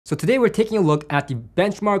So today we're taking a look at the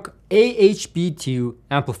benchmark AHB2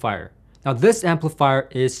 amplifier. Now this amplifier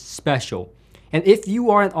is special. And if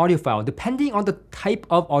you are an audiophile, depending on the type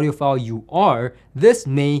of audiophile you are, this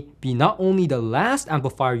may be not only the last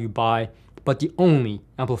amplifier you buy, but the only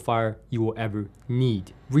amplifier you will ever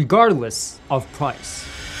need, regardless of price.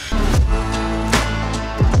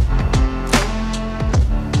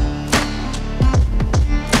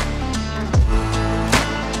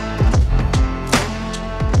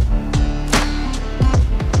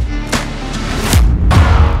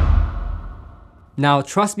 Now,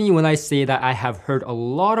 trust me when I say that I have heard a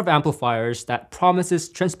lot of amplifiers that promises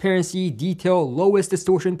transparency, detail, lowest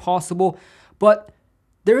distortion possible, but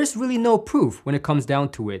there is really no proof when it comes down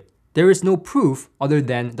to it. There is no proof other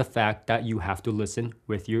than the fact that you have to listen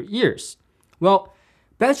with your ears. Well,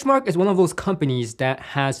 Benchmark is one of those companies that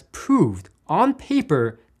has proved on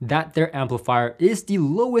paper that their amplifier is the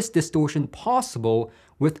lowest distortion possible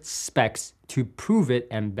with specs to prove it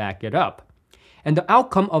and back it up. And the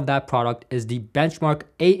outcome of that product is the Benchmark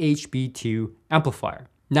AHB2 amplifier.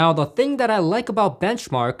 Now, the thing that I like about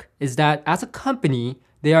Benchmark is that as a company,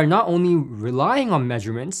 they are not only relying on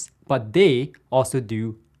measurements, but they also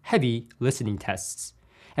do heavy listening tests.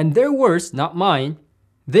 And their words, not mine,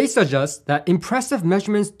 they suggest that impressive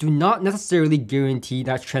measurements do not necessarily guarantee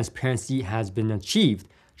that transparency has been achieved.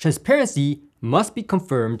 Transparency must be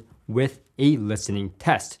confirmed with a listening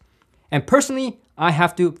test. And personally, I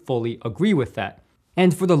have to fully agree with that.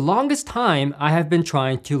 And for the longest time, I have been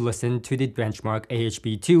trying to listen to the Benchmark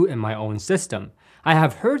AHB2 in my own system. I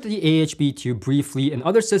have heard the AHB2 briefly in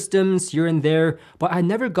other systems here and there, but I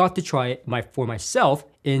never got to try it for myself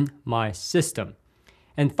in my system.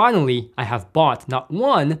 And finally, I have bought not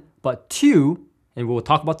one, but two, and we'll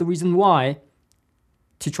talk about the reason why,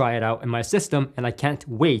 to try it out in my system, and I can't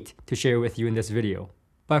wait to share with you in this video.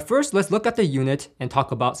 But first, let's look at the unit and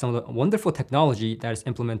talk about some of the wonderful technology that is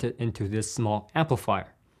implemented into this small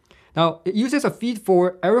amplifier. Now, it uses a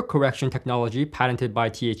feed-forward error correction technology patented by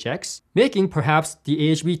THX, making perhaps the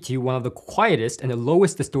AHB2 one of the quietest and the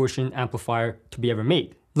lowest distortion amplifier to be ever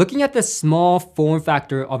made. Looking at the small form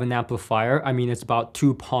factor of an amplifier, I mean it's about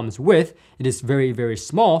 2 palms width, it is very, very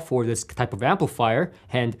small for this type of amplifier,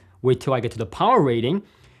 and wait till I get to the power rating.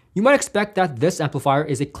 You might expect that this amplifier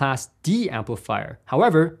is a Class D amplifier.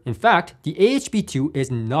 However, in fact, the AHB2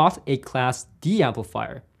 is not a Class D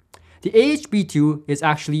amplifier. The AHB2 is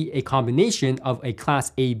actually a combination of a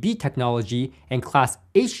Class AB technology and Class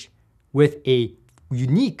H with a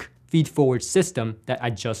unique feed-forward system that I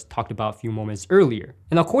just talked about a few moments earlier.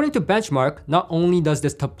 And according to Benchmark, not only does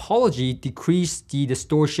this topology decrease the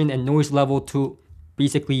distortion and noise level to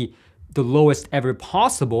basically the lowest ever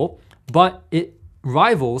possible, but it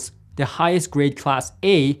rivals the highest grade Class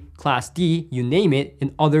A, Class D, you name it,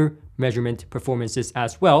 in other measurement performances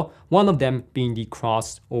as well, one of them being the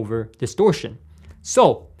crossover distortion.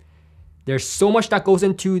 So there's so much that goes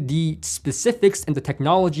into the specifics and the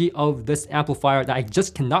technology of this amplifier that I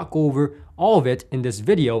just cannot go over all of it in this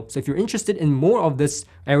video. So if you're interested in more of this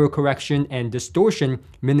error correction and distortion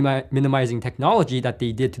minimizing technology that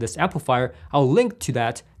they did to this amplifier, I'll link to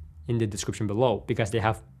that in the description below because they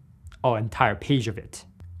have an entire page of it.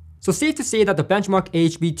 So safe to say that the Benchmark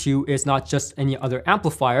AHB2 is not just any other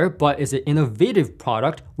amplifier, but is an innovative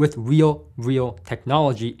product with real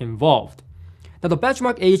technology involved. Now the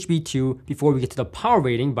Benchmark AHB2, before we get to the power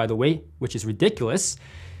rating, by the way, which is ridiculous,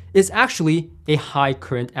 is actually a high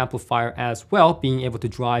current amplifier as well, being able to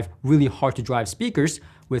drive really hard to drive speakers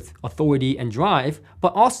with authority and drive,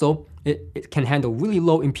 but also it can handle really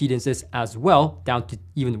low impedances as well, down to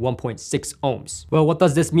even 1.6 ohms. Well, what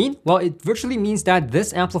does this mean? Well, it virtually means that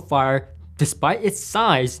this amplifier, despite its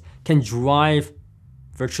size, can drive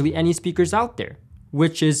virtually any speakers out there,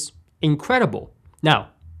 which is incredible. Now,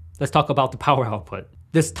 let's talk about the power output.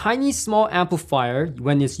 This tiny small amplifier,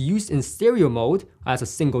 when it's used in stereo mode as a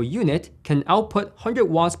single unit, can output 100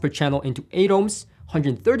 watts per channel into 8 ohms,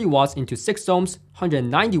 130 watts into 6 ohms,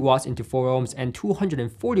 190 watts into 4 ohms, and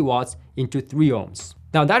 240 watts into 3 ohms.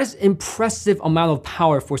 Now that is impressive amount of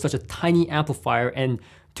power for such a tiny amplifier, and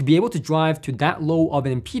to be able to drive to that low of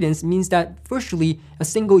an impedance means that virtually a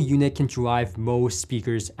single unit can drive most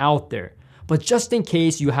speakers out there. But just in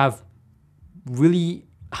case you have really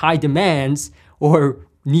high demands or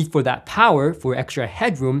need for that power for extra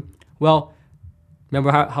headroom, well,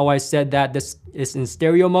 remember how I said that this is in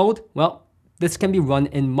stereo mode? Well, this can be run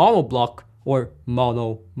in mono block or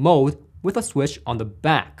mono mode with a switch on the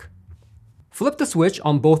back. Flip the switch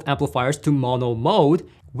on both amplifiers to mono mode.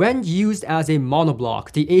 When used as a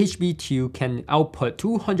monoblock, the AHB2 can output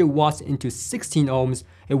 200 watts into 16 ohms,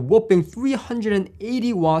 a whopping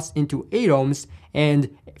 380 watts into 8 ohms,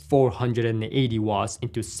 and 480 watts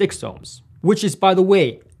into 6 ohms. Which is, by the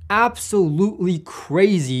way, absolutely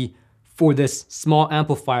crazy for this small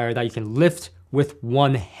amplifier that you can lift with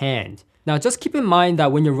one hand. Now just keep in mind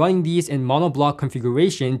that when you're running these in monoblock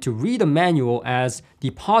configuration, to read the manual as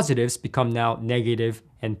the positives become now negative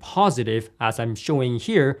and positive, as I'm showing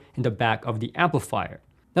here in the back of the amplifier.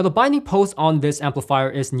 Now the binding post on this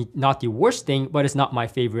amplifier is not the worst thing, but it's not my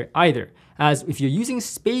favorite either, as if you're using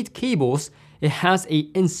spade cables, it has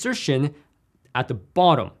an insertion at the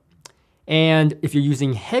bottom. And if you're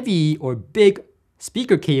using heavy or big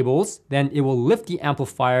speaker cables, then it will lift the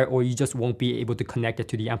amplifier, or you just won't be able to connect it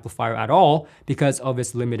to the amplifier at all because of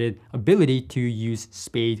its limited ability to use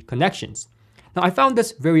spade connections. Now I found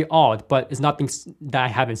this very odd, but it's nothing that I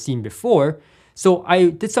haven't seen before. So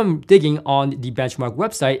I did some digging on the Benchmark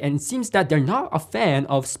website, and it seems that they're not a fan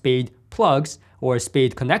of spade plugs or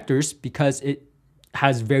spade connectors because it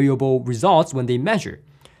has variable results when they measure.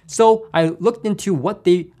 So I looked into what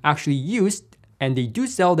they actually used, and they do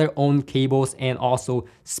sell their own cables and also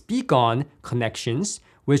speak-on connections,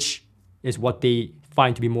 which is what they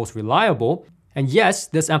find to be most reliable. And yes,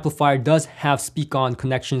 this amplifier does have speak-on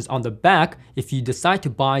connections on the back if you decide to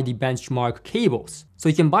buy the Benchmark cables. So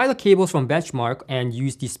you can buy the cables from Benchmark and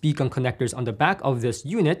use the speak-on connectors on the back of this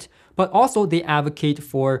unit, but also they advocate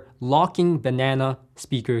for locking banana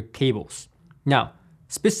speaker cables. Now,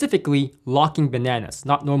 specifically locking bananas,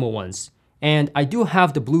 not normal ones. And I do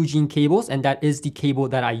have the Blue Jean cables, and that is the cable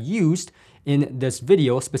that I used in this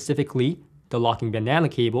video, specifically the locking banana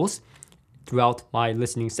cables, throughout my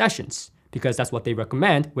listening sessions, because that's what they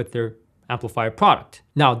recommend with their amplifier product.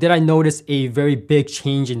 Now, did I notice a very big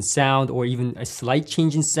change in sound, or even a slight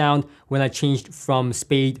change in sound when I changed from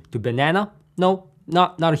spade to banana? No,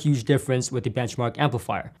 not a huge difference with the Benchmark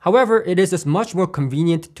amplifier. However, it is just much more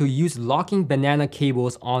convenient to use locking banana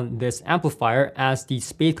cables on this amplifier, as the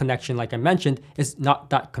spade connection, like I mentioned, is not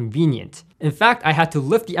that convenient. In fact, I had to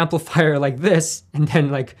lift the amplifier like this and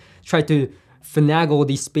then try to finagle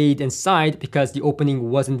the spade inside because the opening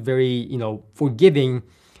wasn't very, forgiving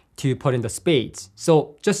to put in the spades.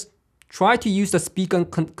 So just try to use the speak-on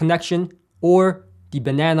connection or the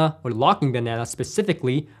banana or locking banana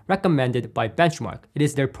specifically recommended by Benchmark. It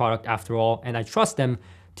is their product after all, and I trust them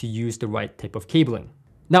to use the right type of cabling.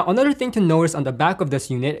 Now, another thing to notice on the back of this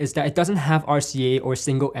unit is that it doesn't have RCA or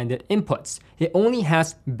single-ended inputs. It only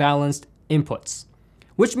has balanced inputs,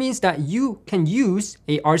 which means that you can use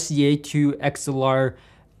a RCA to XLR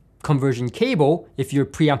conversion cable if your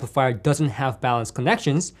preamplifier doesn't have balanced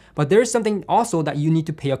connections, but there is something also that you need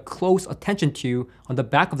to pay a close attention to on the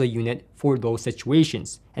back of the unit for those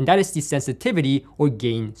situations, and that is the sensitivity or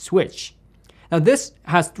gain switch. Now this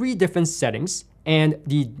has 3 different settings, and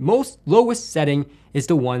the lowest setting is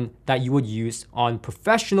the one that you would use on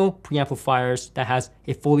professional preamplifiers that has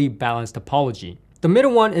a fully balanced topology. The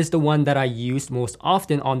middle one is the one that I used most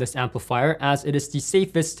often on this amplifier, as it is the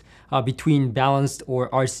safest between balanced or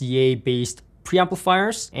RCA based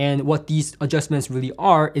preamplifiers, and what these adjustments really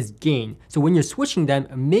are is gain. So when you're switching them,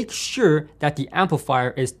 make sure that the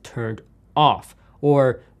amplifier is turned off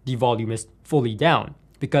or the volume is fully down,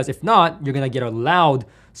 because if not, you're gonna get a loud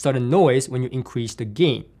sudden noise when you increase the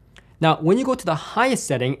gain. Now, when you go to the highest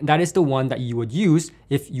setting, that is the one that you would use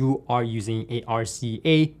if you are using a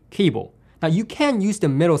RCA cable. Now you can use the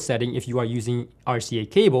middle setting if you are using RCA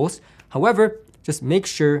cables. However, just make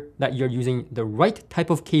sure that you're using the right type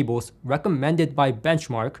of cables recommended by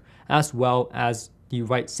Benchmark, as well as the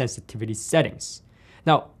right sensitivity settings.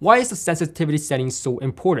 Now, why is the sensitivity setting so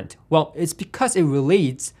important? Well, it's because it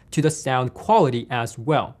relates to the sound quality as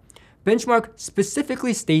well. Benchmark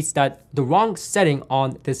specifically states that the wrong setting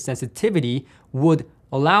on this sensitivity would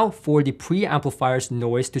allow for the preamplifier's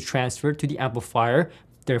noise to transfer to the amplifier,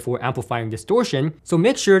 therefore amplifying distortion. So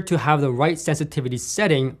make sure to have the right sensitivity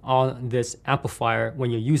setting on this amplifier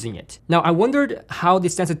when you're using it. Now, I wondered how the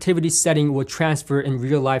sensitivity setting would transfer in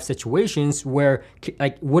real life situations where,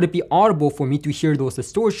 would it be audible for me to hear those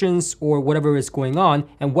distortions or whatever is going on,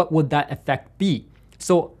 and what would that effect be?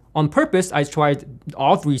 So on purpose, I tried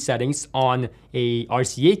all 3 settings on a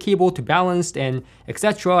RCA cable to balanced and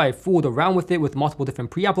etc. I fooled around with it with multiple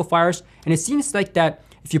different preamplifiers, and it seems like that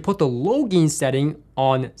if you put the low gain setting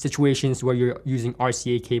on situations where you're using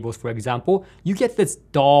RCA cables, for example, you get this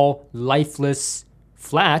dull, lifeless,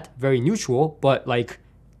 flat, very neutral, but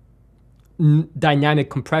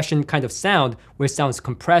dynamic compression kind of sound where it sounds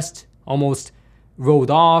compressed, almost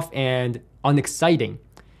rolled off, and unexciting.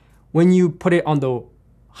 when you put it on the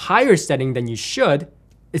higher setting than you should,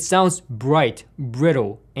 it sounds bright,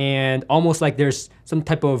 brittle, and almost like there's some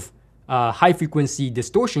type of high frequency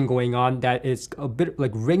distortion going on that is a bit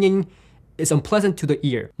like ringing. It's unpleasant to the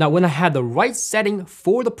ear. Now, when I had the right setting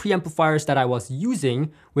for the preamplifiers that I was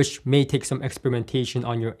using, which may take some experimentation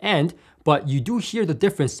on your end, but you do hear the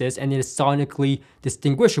differences and it is sonically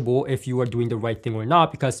distinguishable if you are doing the right thing or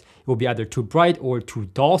not, because it will be either too bright or too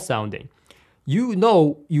dull sounding. You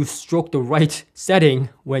know you struck the right setting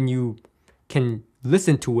when you can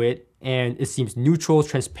listen to it and it seems neutral,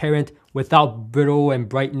 transparent, without brittle and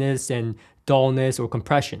brightness and dullness or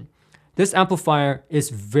compression. This amplifier is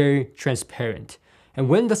very transparent. And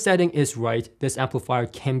when the setting is right, this amplifier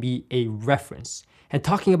can be a reference. And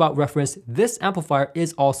talking about reference, this amplifier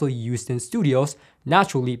is also used in studios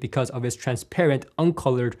naturally because of its transparent,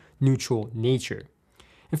 uncolored, neutral nature.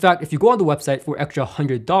 In fact, if you go on the website for extra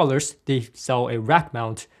 $100, they sell a rack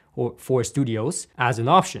mount for studios as an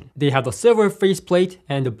option. They have the silver faceplate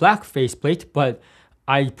and the black faceplate, but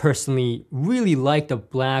I personally really like the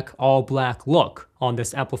all black look on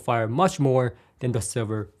this amplifier much more than the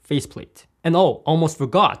silver faceplate. And oh, almost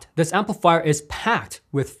forgot, this amplifier is packed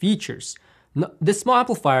with features. This small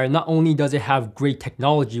amplifier, not only does it have great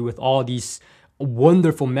technology with all these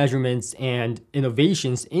wonderful measurements and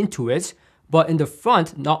innovations into it, but in the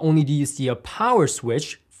front, not only do you see a power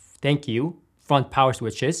switch, thank you, front power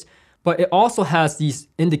switches, but it also has these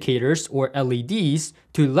indicators or LEDs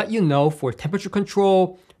to let you know for temperature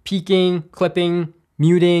control, peaking, clipping,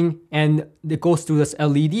 muting, and it goes through this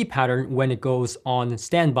LED pattern when it goes on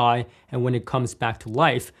standby and when it comes back to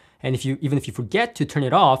life. And even if you forget to turn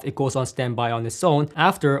it off, it goes on standby on its own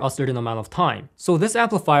after a certain amount of time. So this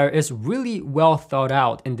amplifier is really well thought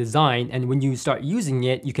out in design, and when you start using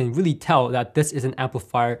it, you can really tell that this is an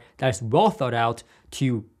amplifier that is well thought out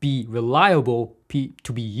to be reliable,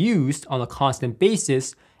 to be used on a constant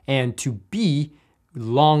basis, and to be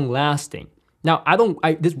long lasting. Now,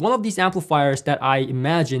 this one of these amplifiers that I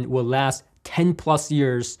imagine will last 10 plus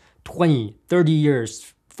years, 20, 30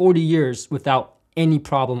 years, 40 years without any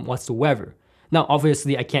problem whatsoever. Now,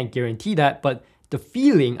 obviously, I can't guarantee that, but the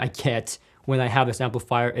feeling I get when I have this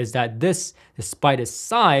amplifier is that this, despite its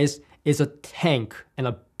size, is a tank and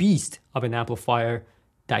a beast of an amplifier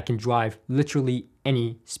that can drive literally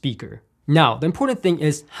any speaker. Now, the important thing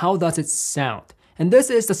is, how does it sound? And this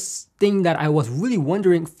is the thing that I was really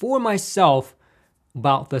wondering for myself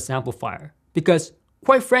about this amplifier. Because,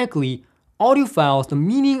 quite frankly, Audiophiles, the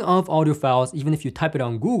meaning of Audiophiles, even if you type it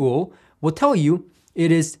on Google, will tell you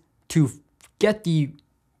it is to get the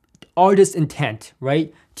artist's intent,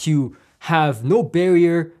 right? To have no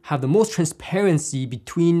barrier, have the most transparency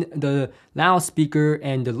between the loudspeaker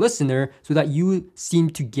and the listener so that you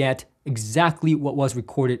seem to get exactly what was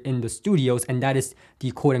recorded in the studios, and that is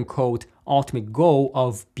the quote-unquote ultimate goal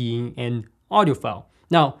of being an audiophile.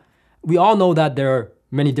 Now, we all know that there are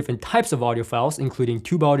many different types of audiophiles, including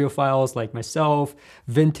tube audiophiles like myself,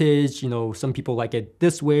 vintage, some people like it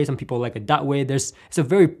this way, some people like it that way. It's a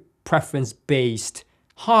very preference-based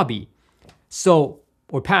hobby,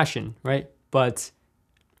 or passion, right? But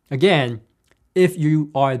again, if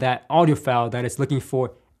you are that audiophile that is looking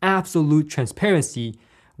for absolute transparency,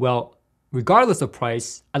 well, regardless of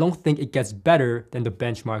price, I don't think it gets better than the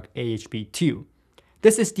benchmark AHB2.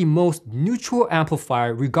 This is the most neutral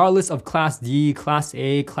amplifier, regardless of Class D, Class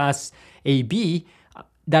A, Class AB,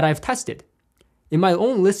 that I've tested. In my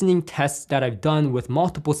own listening tests that I've done with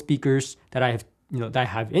multiple speakers that I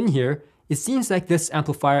have in here, it seems like this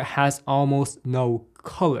amplifier has almost no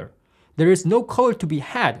color. There is no color to be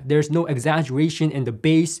had. There's no exaggeration in the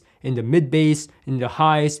bass, in the mid bass, in the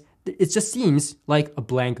highs. It just seems like a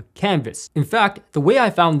blank canvas. In fact, the way I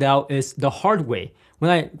found out is the hard way. When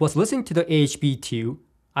I was listening to the AHB2,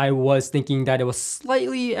 I was thinking that it was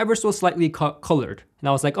ever so slightly colored. And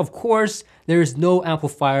I was like, of course, there is no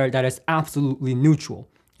amplifier that is absolutely neutral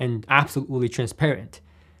and absolutely transparent.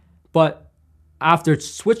 But after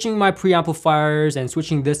switching my preamplifiers and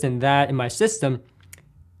switching this and that in my system,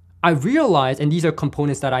 I realized, and these are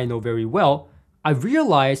components that I know very well, I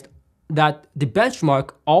realized that the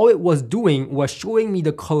benchmark, all it was doing was showing me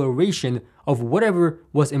the coloration of whatever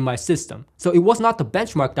was in my system. So it was not the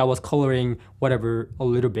benchmark that was coloring whatever a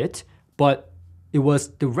little bit, but it was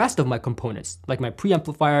the rest of my components, like my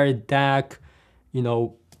preamplifier, DAC,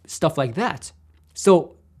 stuff like that.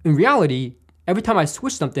 So in reality, every time I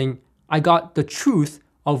switched something, I got the truth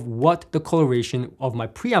of what the coloration of my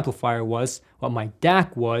preamplifier was, what my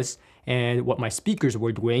DAC was, and what my speakers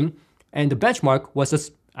were doing, and the benchmark was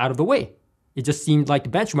just out of the way. It just seemed like the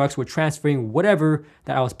benchmarks were transferring whatever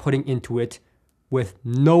that I was putting into it with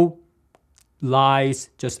no lies,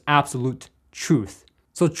 just absolute truth.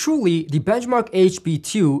 So truly, the benchmark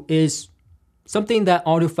AHB2 is something that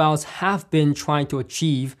audiophiles have been trying to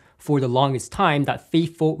achieve for the longest time, that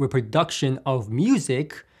faithful reproduction of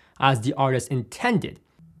music as the artist intended.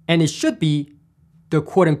 And it should be the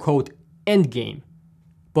quote-unquote end game.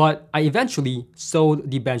 But I eventually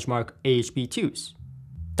sold the benchmark AHB2s.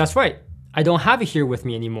 That's right, I don't have it here with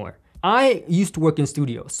me anymore. I used to work in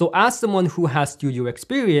studios, so as someone who has studio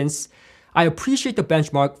experience, I appreciate the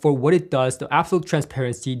benchmark for what it does, the absolute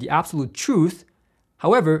transparency, the absolute truth.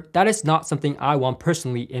 However, that is not something I want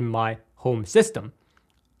personally in my home system.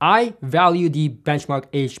 I value the benchmark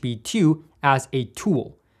AHB2 as a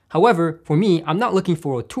tool. However, for me, I'm not looking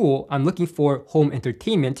for a tool, I'm looking for home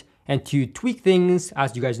entertainment and to tweak things.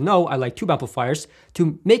 As you guys know, I like tube amplifiers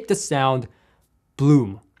to make the sound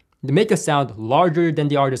bloom, to make a sound larger than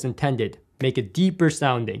the artist intended, make it deeper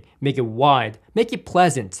sounding, make it wide, make it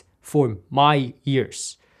pleasant for my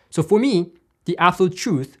ears. So for me, the absolute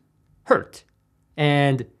truth hurt.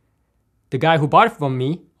 And the guy who bought it from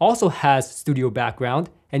me also has studio background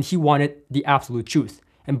and he wanted the absolute truth.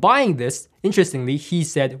 And buying this, interestingly, he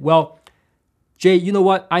said, well, Jay, you know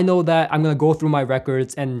what? I know that I'm going to go through my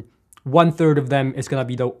records and 1/3 of them is going to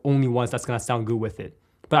be the only ones that's going to sound good with it.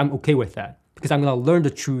 But I'm okay with that because I'm going to learn the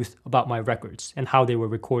truth about my records and how they were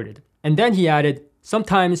recorded. And then he added,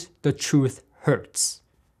 sometimes the truth hurts.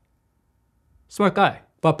 Smart guy.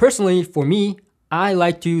 But personally, for me, I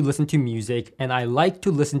like to listen to music and I like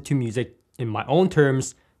to listen to music in my own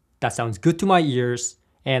terms that sounds good to my ears.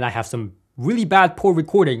 And I have some really bad, poor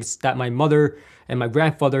recordings that my mother and my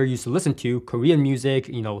grandfather used to listen to, Korean music,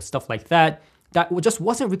 stuff like that, that just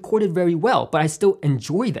wasn't recorded very well, but I still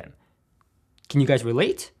enjoy them. Can you guys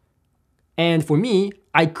relate? And for me,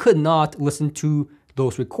 I could not listen to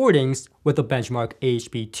those recordings with the benchmark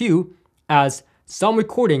AHB2, as some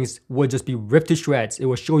recordings would just be ripped to shreds. It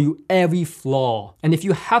will show you every flaw. And if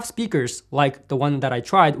you have speakers like the one that I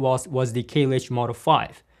tried was the KLH Model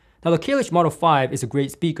 5. Now the KLH Model 5 is a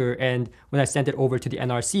great speaker, and when I sent it over to the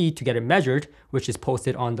NRC to get it measured, which is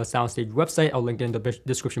posted on the Soundstage website, I'll link it in the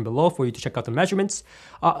description below for you to check out the measurements,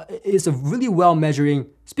 it's a really well measuring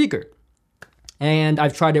speaker. And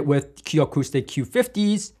I've tried it with Q Acoustic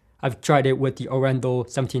Q50s, I've tried it with the Orendo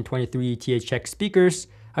 1723 THX speakers,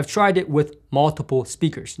 I've tried it with multiple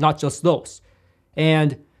speakers, not just those.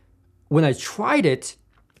 And when I tried it,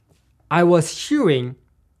 I was hearing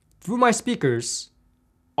through my speakers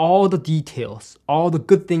all the details, all the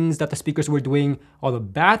good things that the speakers were doing, all the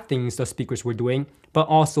bad things the speakers were doing, but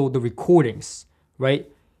also the recordings, right?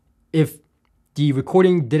 If the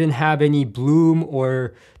recording didn't have any bloom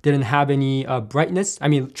or didn't have any brightness, I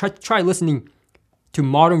mean, try listening to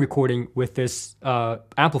modern recording with this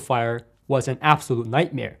amplifier was an absolute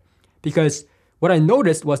nightmare. Because what I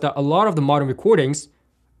noticed was that a lot of the modern recordings,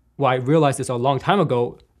 well, I realized this a long time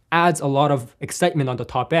ago, adds a lot of excitement on the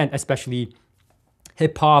top end, especially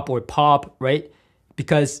hip hop or pop, right?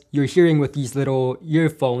 Because you're hearing with these little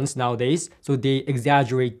earphones nowadays, so they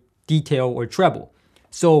exaggerate detail or treble.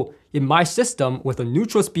 So in my system, with a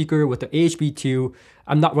neutral speaker, with the AHB2,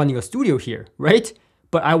 I'm not running a studio here, right?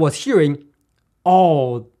 But I was hearing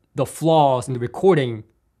all the flaws in the recording,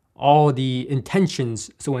 all the intentions,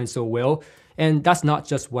 so and so will. And that's not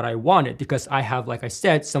just what I wanted, because I have, like I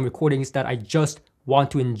said, some recordings that I just want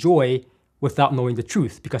to enjoy without knowing the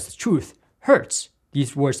truth, because the truth hurts.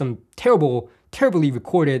 These were some terribly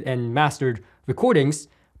recorded and mastered recordings,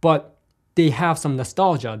 but they have some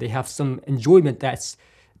nostalgia. They have some enjoyment that's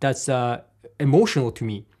emotional to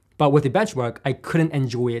me. But with the benchmark, I couldn't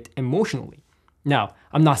enjoy it emotionally. Now,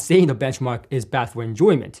 I'm not saying the benchmark is bad for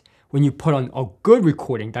enjoyment. When you put on a good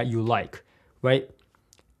recording that you like, right?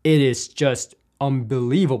 It is just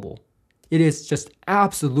unbelievable. It is just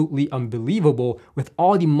absolutely unbelievable with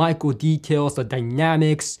all the micro details, the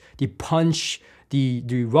dynamics, the punch,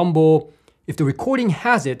 the rumble. If the recording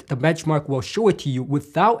has it, the benchmark will show it to you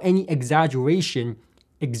without any exaggeration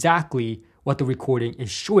exactly what the recording is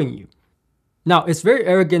showing you. Now, it's very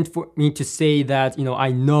arrogant for me to say that,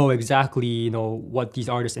 I know exactly, what these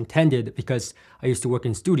artists intended because I used to work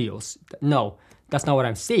in studios. No, that's not what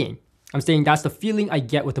I'm saying. I'm saying that's the feeling I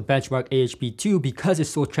get with the benchmark AHB2 because it's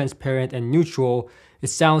so transparent and neutral. It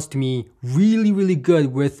sounds to me really, really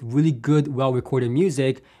good with really good, well-recorded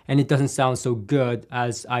music, and it doesn't sound so good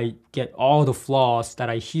as I get all the flaws that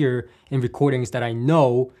I hear in recordings that I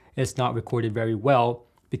know is not recorded very well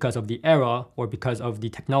because of the era or because of the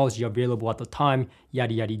technology available at the time,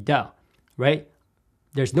 yada, yada, yada, right?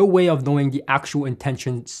 There's no way of knowing the actual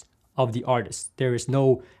intentions of the artist. There is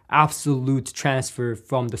no absolute transfer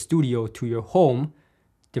from the studio to your home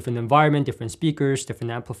different environment, different speakers,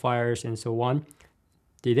 different amplifiers, and so on.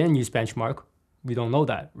 They didn't use benchmark. We don't know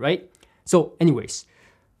that, right? So anyways,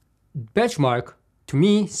 benchmark to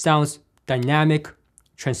me sounds dynamic,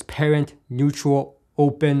 transparent, neutral,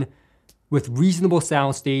 open, with reasonable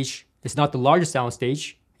soundstage. It's not the largest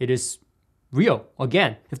soundstage. It is real.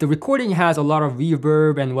 Again, if the recording has a lot of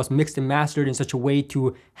reverb and was mixed and mastered in such a way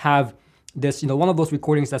to have this, one of those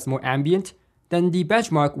recordings that's more ambient, then the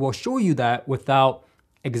benchmark will show you that without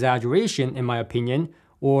exaggeration, in my opinion,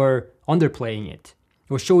 or underplaying it. It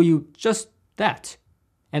will show you just that.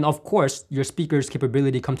 And of course, your speaker's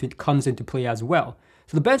capability comes into play as well.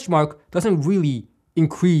 So the benchmark doesn't really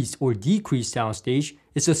increase or decrease soundstage.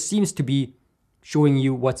 It just seems to be showing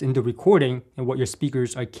you what's in the recording and what your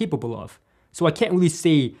speakers are capable of. So I can't really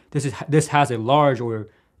say this has a large or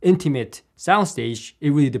intimate soundstage.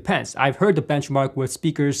 It really depends. I've heard the benchmark with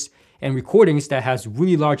speakers and recordings that has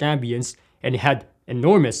really large ambience, and it had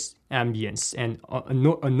enormous ambience and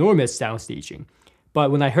enormous soundstaging.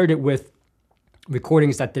 But when I heard it with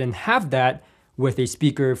recordings that didn't have that, with a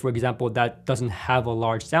speaker, for example, that doesn't have a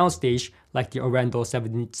large soundstage, like the Orendo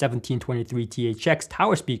 1723 THX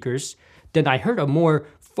tower speakers, then I heard a more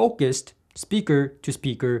focused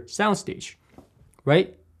speaker-to-speaker soundstage,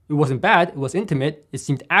 right? It wasn't bad, it was intimate, it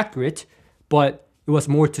seemed accurate, but it was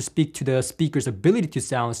more to speak to the speaker's ability to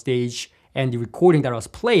soundstage and the recording that I was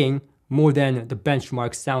playing more than the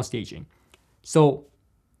benchmark soundstaging. So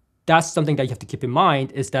that's something that you have to keep in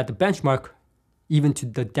mind, is that the benchmark, even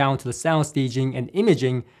down to the soundstaging and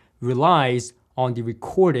imaging, relies on the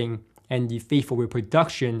recording and the faithful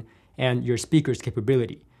reproduction and your speaker's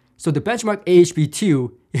capability. So the benchmark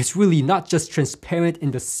AHB2 is really not just transparent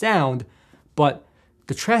in the sound, but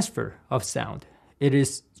the transfer of sound. It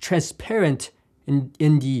is transparent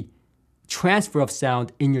in the transfer of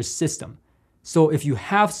sound in your system. So if you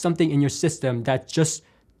have something in your system that just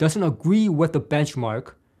doesn't agree with the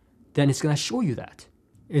benchmark, then it's gonna show you that.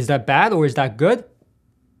 Is that bad or is that good?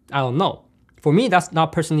 I don't know. For me, that's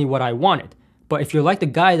not personally what I wanted. But if you're like the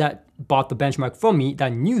guy that bought the benchmark from me,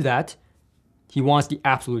 that knew that he wants the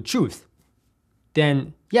absolute truth,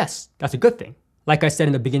 then yes, that's a good thing. Like I said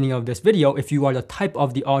in the beginning of this video, if you are the type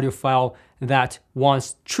of the audiophile that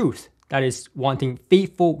wants truth, that is wanting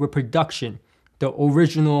faithful reproduction, the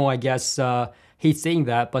original, I guess, hate saying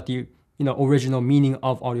that, but the original meaning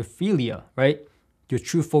of audiophilia, right? Your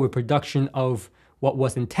truthful reproduction of what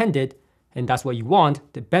was intended, and that's what you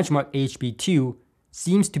want, the benchmark AHB2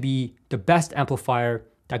 seems to be the best amplifier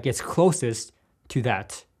that gets closest to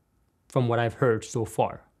that from what I've heard so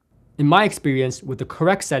far. In my experience, with the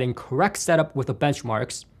correct setting, correct setup with the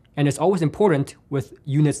benchmarks, and it's always important with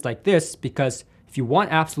units like this, because if you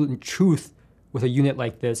want absolute truth with a unit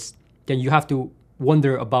like this, then you have to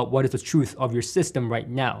wonder about what is the truth of your system right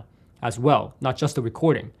now as well, not just the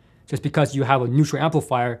recording. Just because you have a neutral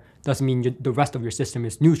amplifier doesn't mean the rest of your system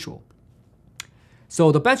is neutral.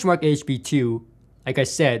 So the benchmark AHB2, like I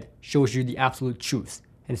said, shows you the absolute truth.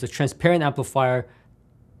 And it's a transparent amplifier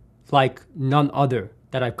like none other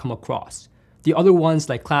that I've come across. The other ones,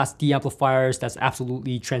 like Class D amplifiers, that's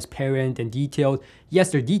absolutely transparent and detailed.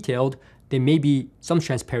 Yes, they're detailed. There may be some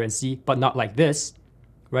transparency, but not like this,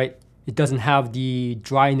 right? It doesn't have the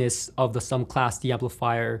dryness of some Class D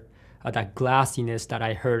amplifier, that glassiness that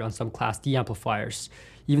I heard on some Class D amplifiers.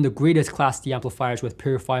 Even the greatest Class D amplifiers with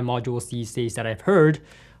purified modules these days that I've heard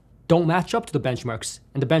don't match up to the benchmarks.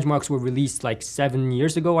 And the benchmarks were released like 7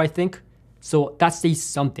 years ago, I think. So that says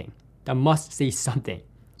something. That must say something.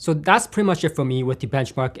 So that's pretty much it for me with the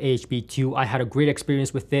benchmark AHB2. I had a great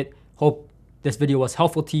experience with it. Hope this video was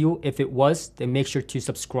helpful to you. If it was, then make sure to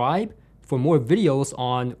subscribe for more videos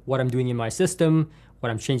on what I'm doing in my system, what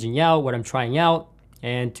I'm changing out, what I'm trying out,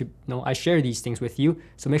 and I share these things with you.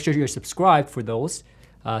 So make sure you're subscribed for those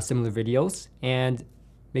similar videos, and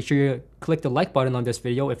make sure you click the like button on this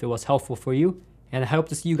video if it was helpful for you. And I hope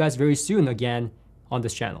to see you guys very soon again on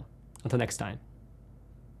this channel. Until next time.